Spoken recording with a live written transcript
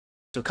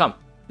So come,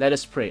 let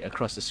us pray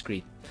across the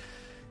screen.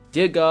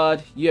 Dear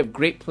God, you have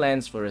great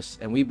plans for us,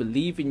 and we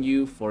believe in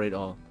you for it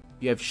all.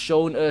 You have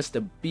shown us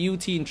the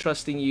beauty in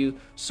trusting you,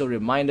 so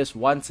remind us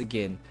once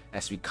again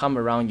as we come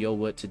around your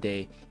word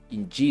today.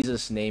 In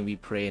Jesus' name we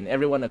pray. And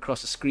everyone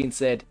across the screen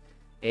said,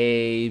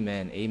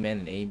 Amen, amen,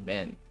 and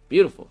amen.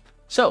 Beautiful.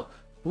 So,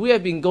 we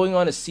have been going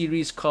on a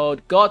series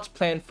called God's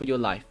Plan for Your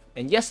Life.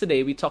 And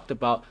yesterday we talked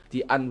about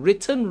the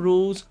unwritten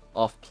rules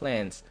of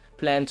plans.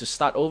 Plan to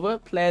start over,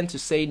 plan to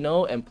say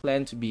no, and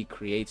plan to be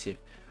creative.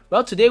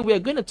 Well, today we are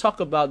going to talk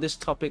about this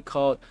topic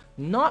called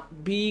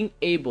not being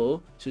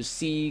able to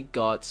see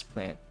God's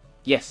plan.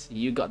 Yes,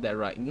 you got that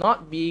right.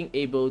 Not being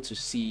able to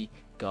see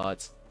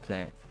God's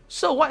plan.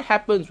 So what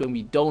happens when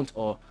we don't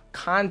or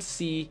can't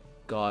see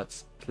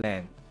God's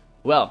plan?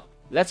 Well,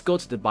 let's go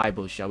to the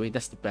Bible, shall we?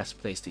 That's the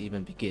best place to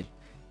even begin.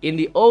 In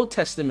the Old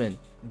Testament,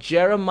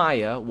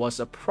 Jeremiah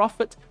was a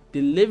prophet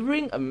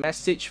delivering a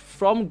message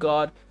from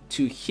God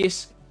to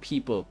his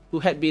people who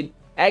had been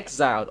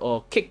exiled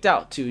or kicked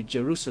out of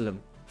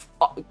Jerusalem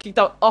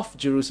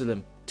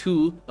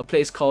to a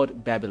place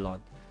called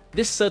Babylon.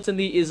 This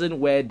certainly isn't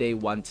where they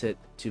wanted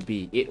to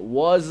be. It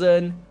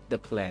wasn't the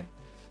plan.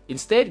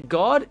 Instead,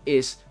 God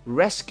is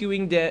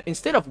rescuing them.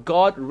 Instead of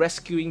God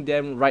rescuing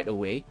them right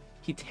away,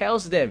 he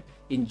tells them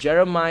in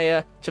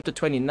Jeremiah chapter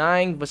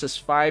 29 verses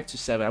 5 to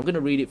 7. I'm going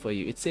to read it for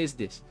you. It says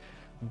this: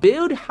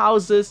 build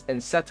houses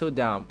and settle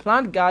down,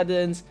 plant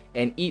gardens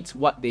and eat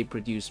what they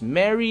produce,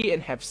 marry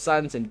and have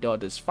sons and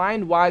daughters,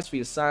 find wives for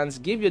your sons,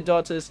 give your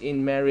daughters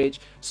in marriage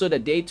so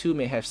that they too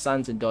may have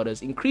sons and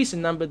daughters, increase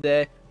in number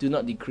there, do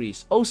not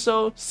decrease.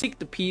 Also seek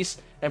the peace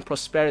and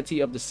prosperity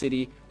of the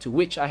city to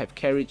which I have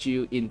carried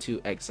you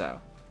into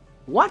exile.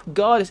 What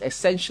God is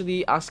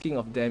essentially asking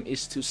of them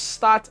is to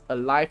start a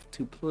life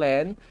to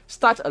plan,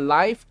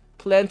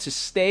 plan to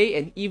stay,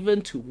 and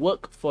even to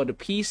work for the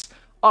peace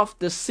of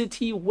the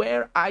city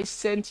where I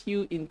sent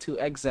you into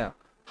exile.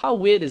 How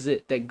weird is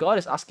it that God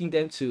is asking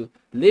them to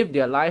live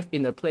their life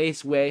in a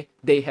place where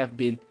they have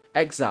been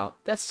exiled?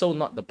 That's so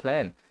not the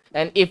plan.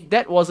 And if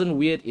that wasn't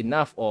weird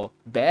enough or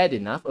bad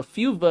enough, a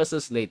few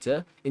verses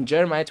later, in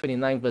Jeremiah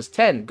 29 verse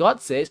 10,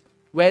 God says,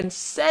 when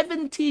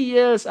 70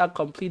 years are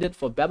completed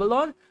for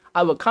Babylon,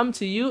 I will come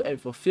to you and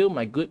fulfill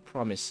my good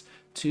promise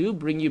to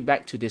bring you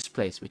back to this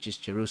place, which is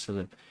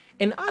Jerusalem.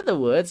 In other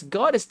words,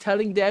 God is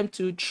telling them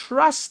to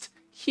trust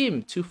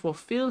him to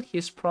fulfill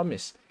his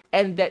promise,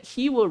 and that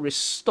he will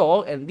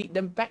restore and lead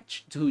them back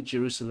to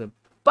Jerusalem.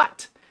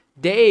 But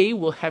they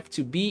will have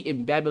to be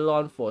in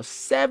Babylon for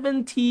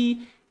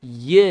 70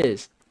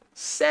 years.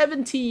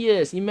 70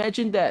 years.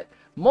 Imagine that.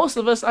 Most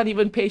of us aren't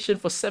even patient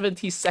for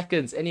 70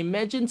 seconds. And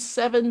imagine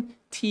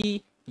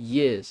 70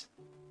 years.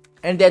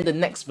 And then the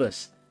next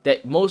verse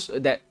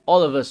that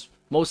all of us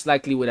most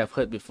likely would have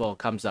heard before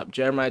comes up.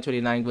 Jeremiah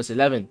 29 verse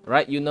 11.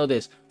 Right? You know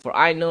this. For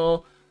I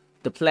know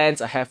the plans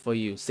I have for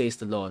you, says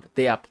the Lord.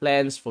 They are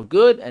plans for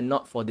good and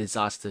not for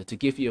disaster, to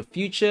give you a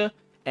future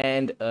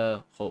and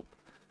a hope.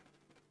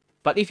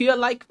 But if you are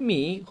like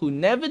me, who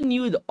never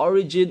knew the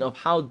origin of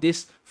how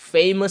this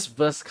famous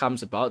verse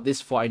comes about,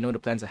 this for I know the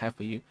plans I have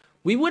for you,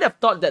 we would have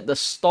thought that the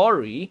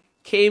story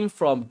came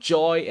from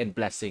joy and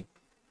blessing.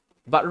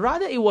 But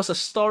rather it was a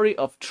story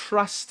of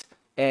trust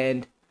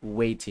and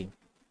waiting.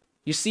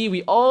 You see,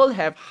 we all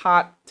have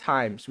hard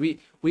times. We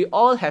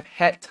all have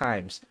had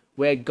times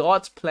where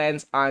God's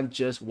plans aren't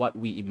just what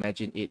we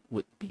imagine it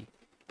would be.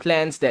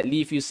 Plans that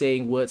leave you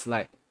saying words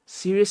like,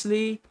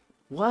 seriously?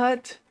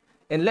 What?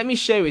 And let me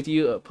share with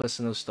you a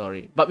personal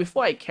story. But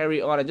before I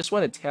carry on, I just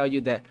want to tell you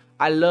that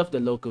I love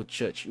the local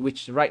church,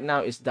 which right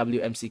now is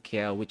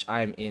WMCKL, which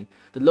I am in.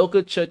 The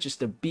local church is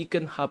the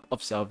beacon hub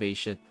of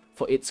salvation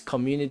for its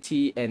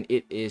community, and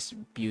it is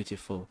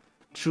beautiful.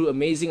 Through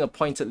amazing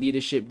appointed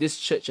leadership, this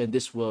church and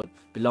this world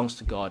belongs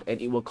to God, and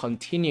it will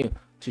continue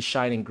to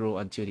shine and grow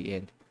until the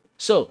end.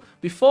 So,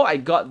 before I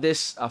got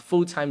this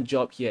full-time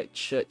job here at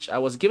church, I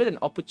was given an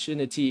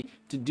opportunity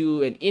to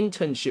do an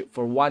internship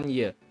for 1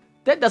 year.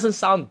 That doesn't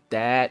sound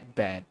that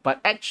bad,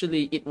 but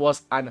actually it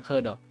was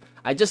unheard of.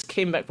 I just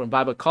came back from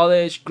Bible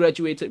college,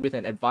 graduated with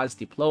an advanced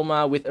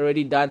diploma, with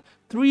already done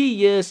 3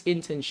 years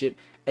internship,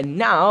 and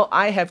now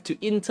I have to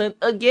intern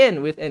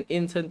again with an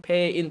intern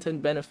pay,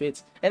 intern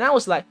benefits. And I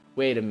was like,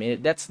 wait a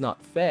minute, that's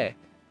not fair.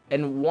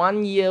 And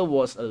 1 year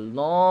was a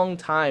long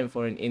time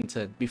for an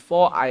intern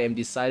before I am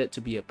decided to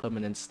be a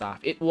permanent staff.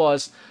 It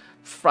was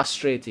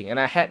frustrating, and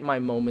I had my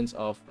moments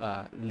of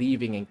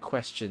leaving and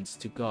questions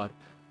to God.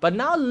 But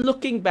now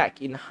looking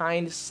back in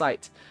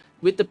hindsight,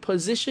 with the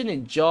position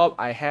and job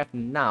I have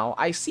now,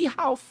 I see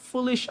how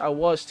foolish I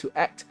was to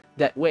act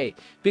that way.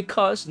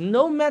 Because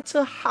no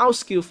matter how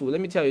skillful, let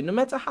me tell you, no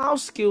matter how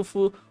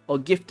skillful or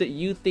gifted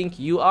you think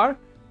you are,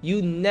 you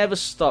never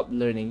stop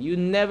learning, you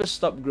never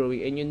stop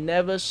growing, and you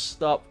never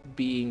stop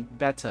being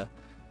better.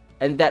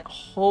 And that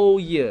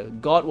whole year,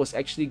 God was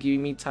actually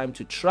giving me time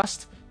to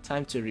trust,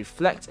 time to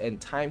reflect,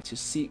 and time to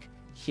seek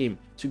Him,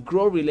 to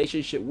grow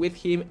relationship with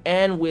Him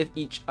and with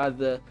each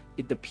other,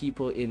 the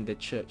people in the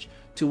church,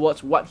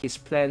 towards what His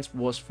plans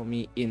was for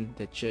me in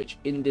the church,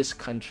 in this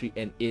country,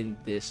 and in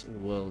this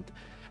world.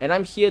 And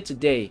I'm here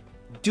today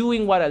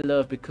doing what I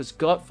love because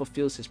God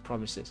fulfills his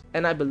promises.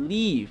 And I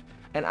believe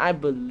in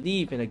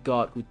a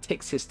God who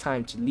takes his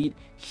time to lead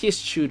his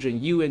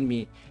children, you and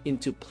me,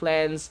 into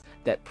plans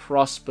that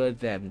prosper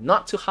them,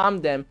 not to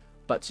harm them,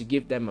 but to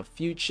give them a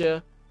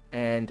future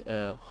and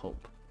a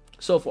hope.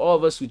 So for all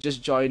of us who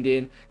just joined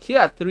in, here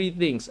are 3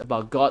 things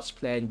about God's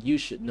plan you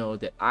should know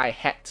that I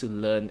had to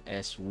learn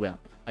as well.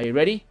 Are you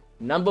ready?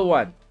 Number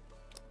 1,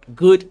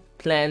 good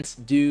plans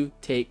do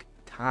take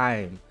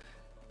time.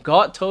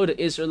 God told the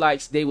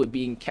Israelites they would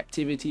be in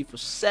captivity for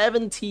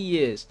 70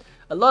 years.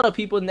 A lot of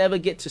people never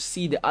get to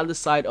see the other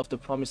side of the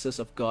promises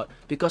of God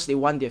because they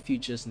want their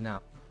futures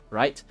now,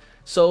 right?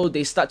 So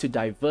they start to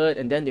divert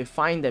and then they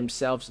find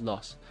themselves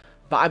lost.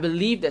 But I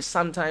believe that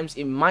sometimes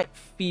it might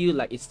feel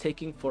like it's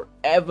taking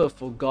forever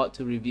for God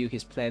to reveal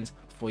his plans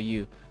for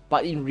you.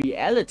 But in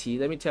reality,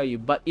 let me tell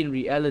you,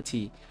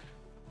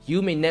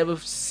 you may never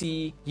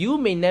see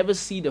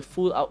the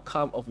full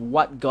outcome of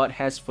what God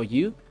has for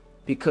you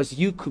because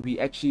you could be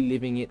actually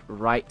living it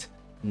right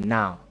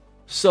now.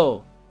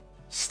 So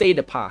stay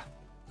the path,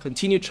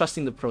 continue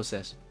trusting the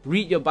process,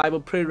 read your Bible,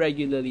 pray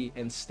regularly,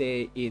 and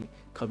stay in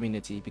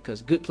community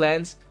because good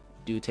plans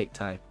do take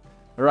time.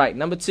 All right,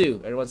 number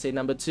 2, everyone say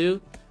number 2,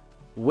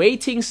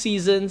 waiting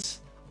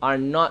seasons are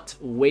not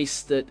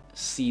wasted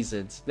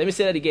seasons. Let me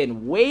say that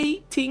again.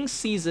 Waiting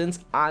seasons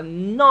are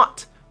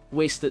not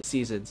wasted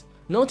seasons.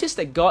 Notice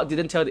that God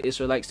didn't tell the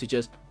Israelites to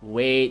just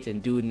wait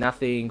and do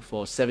nothing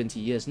for 70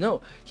 years.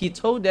 No, he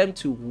told them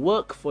to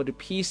work for the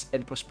peace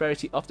and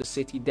prosperity of the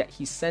city that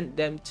he sent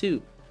them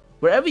to.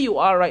 Wherever you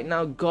are right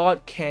now,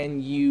 God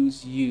can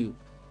use you.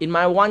 In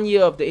my 1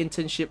 year of the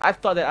internship, I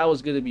thought that I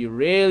was going to be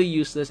really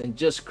useless and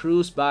just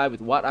cruise by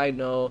with what I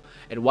know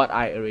and what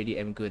I already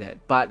am good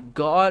at. But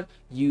God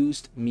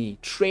used me,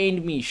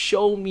 trained me,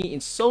 showed me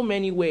in so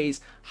many ways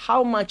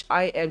how much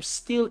I am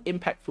still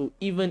impactful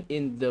even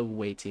in the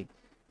waiting.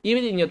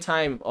 Even in your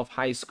time of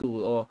high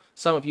school, or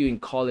some of you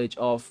in college,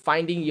 or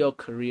finding your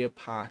career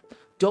path,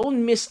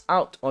 don't miss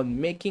out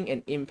on making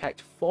an impact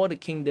for the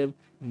kingdom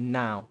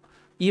now.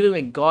 Even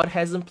when God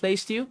hasn't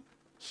placed you,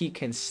 he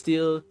can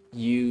still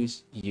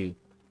use you.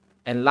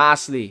 And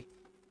lastly,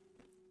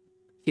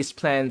 his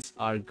plans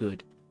are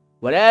good.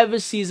 Whatever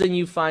season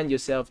you find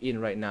yourself in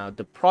right now,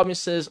 the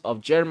promises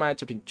of Jeremiah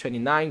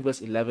 29 verse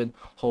 11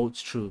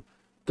 holds true.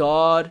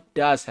 God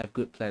does have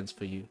good plans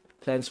for you.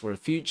 Plans for a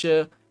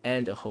future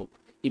and a hope.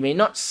 It may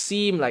not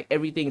seem like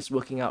everything is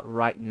working out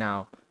right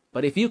now,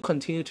 but if you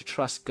continue to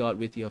trust God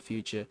with your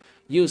future,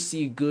 you'll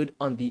see good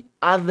on the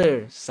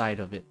other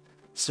side of it.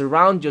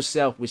 Surround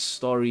yourself with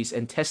stories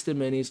and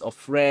testimonies of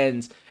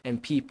friends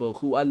and people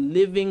who are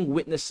living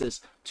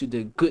witnesses to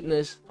the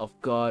goodness of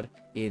God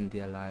in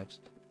their lives.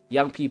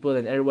 Young people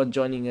and everyone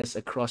joining us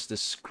across the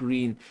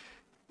screen,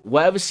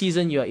 whatever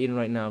season you are in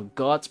right now,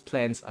 God's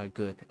plans are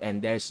good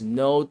and there's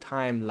no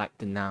time like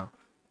the now.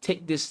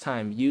 Take this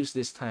time, use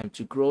this time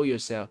to grow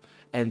yourself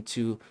and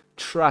to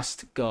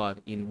trust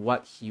God in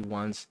what he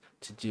wants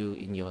to do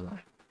in your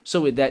life. So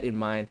with that in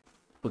mind,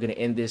 we're going to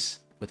end this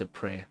with a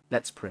prayer.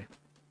 Let's pray.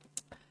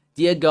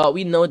 Dear God,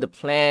 we know the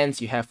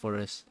plans you have for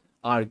us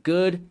are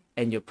good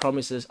and your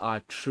promises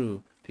are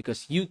true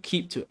because you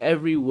keep to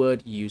every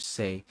word you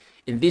say.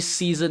 In this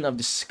season of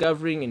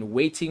discovering and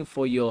waiting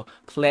for your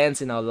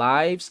plans in our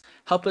lives,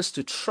 help us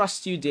to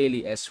trust you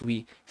daily as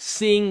we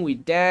sing, we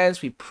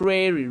dance, we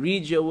pray, we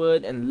read your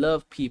word and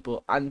love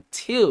people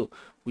until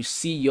we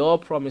see your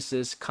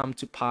promises come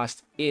to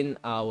pass in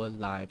our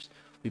lives.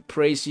 We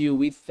praise you,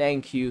 we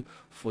thank you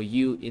for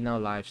you in our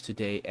lives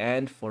today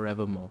and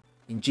forevermore.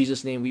 In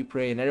Jesus' name we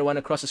pray, and everyone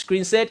across the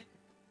screen said,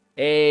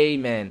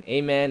 Amen,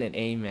 amen, and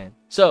amen.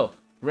 So,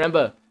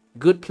 remember,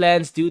 good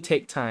plans do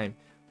take time.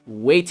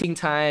 Waiting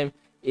time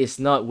is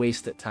not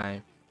wasted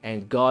time.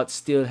 And God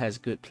still has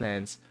good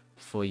plans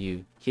for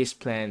you. His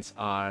plans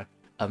are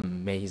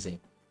amazing.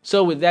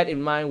 So with that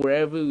in mind,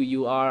 wherever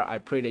you are, I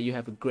pray that you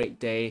have a great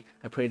day.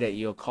 I pray that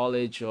your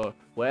college or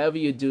wherever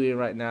you're doing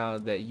right now,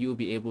 that you'll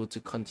be able to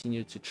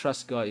continue to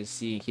trust God in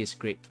seeing his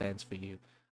great plans for you.